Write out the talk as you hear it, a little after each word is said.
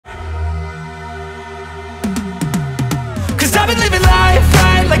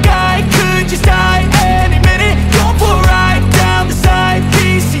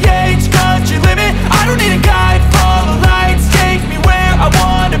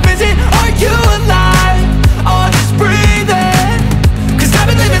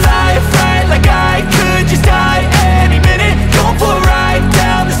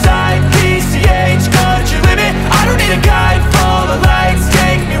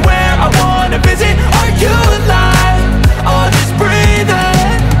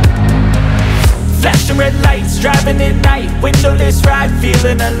this ride,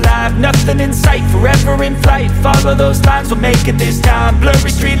 feeling alive. Nothing in sight, forever in flight. Follow those lines, we'll make it this time. Blurry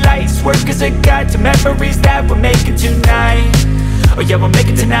street lights, work as a guide to memories that we're making tonight. Oh yeah, we'll make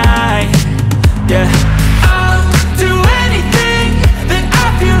it tonight. Yeah, I'll do anything that I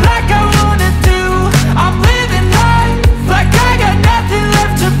feel like I wanna do. I'm living life like I got nothing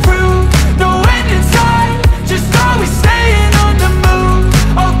left to prove. No end in sight, just always staying on the move.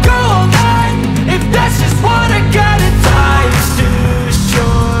 I'll go all night if that's just what I gotta do. Life's too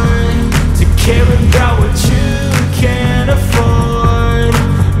short to care about what you can't afford.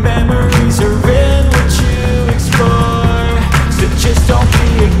 Memories are in what you explore, so just don't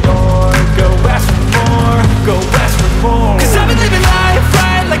be ignored. Go ask for more, go ask for more. 'Cause I've been living life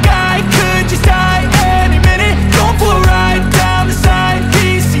right like I could just die any minute. Going for a ride down the side,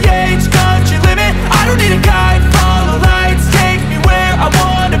 PCH country limit. I don't need a guide, follow lights, take me where I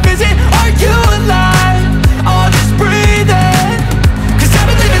wanna visit. Are you alive? I'll just breathe in. 'Cause I've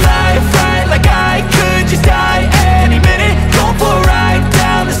been living life right like I could just die any minute. Going for a ride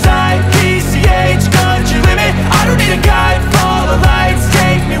down the side, PCH country limit. I don't need a guide, follow lights,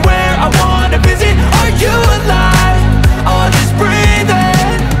 take me where I wanna visit. Are you alive? I'll just breathe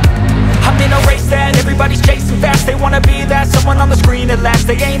in. I'm in a race that everybody's chasing fast. They wanna be that someone on the screen at last.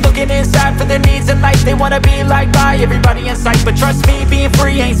 They ain't looking inside for their needs in life. They wanna be liked by everybody in sight. But trust me, being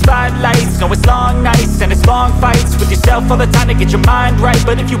free ain't spotlights. No, it's long nights and it's long fights with yourself all the time to get your mind right.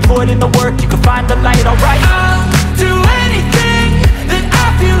 But if you put in the work, you can find the light, alright? I'll do anything